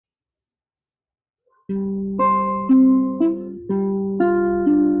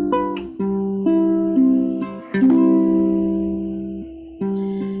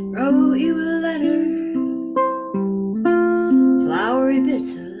Wrote you a letter, flowery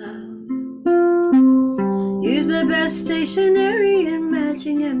bits of love. Used my best stationery and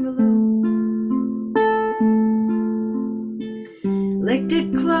matching envelope. Licked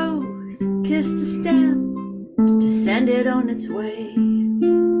it close, kissed the stamp to send it on its way.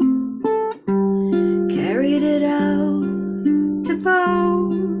 Carried it out to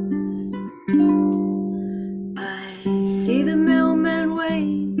post. I see the mailman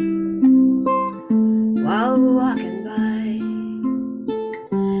wait while we're walking by.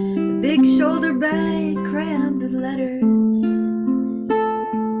 A big shoulder bag crammed with letters.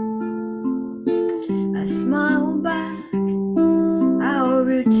 I smile back, our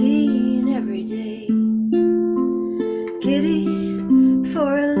routine every day. Kitty,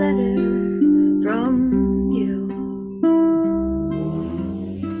 for a letter from you.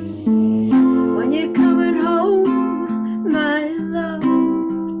 When you're coming home, my love,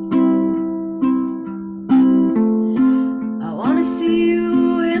 I wanna see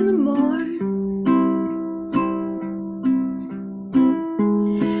you in the morn.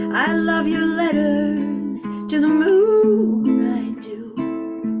 I love your letters to the moon, I do.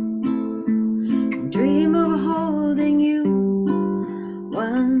 Dream of holding you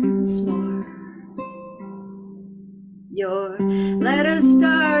once more. Your letter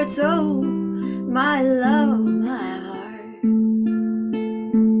starts, oh, my love, my heart.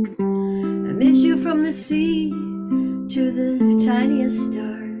 I miss you from the sea to the tiniest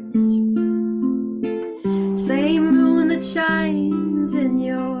stars. Same moon that shines in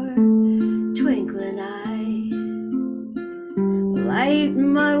your twinkling eye. Light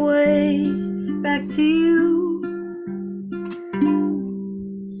my way back to you.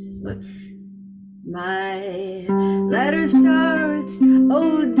 Whoops. My letter starts,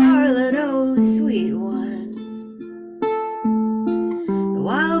 oh darling, oh sweet one. The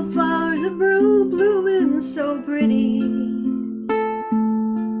wildflowers are blooming so pretty,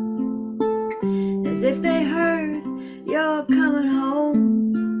 as if they heard you're coming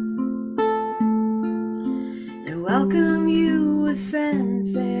home, and welcome you with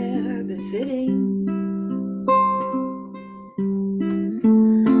fanfare befitting.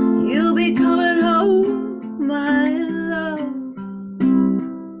 You'll be coming home, my love.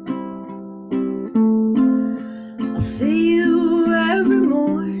 I'll see you every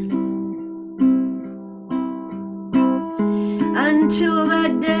morn. Until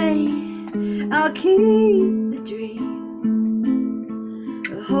that day, I'll keep the dream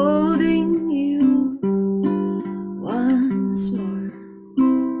of holding you once more.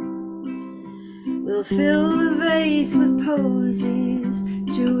 We'll fill the vase with posies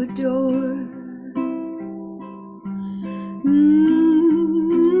to adore.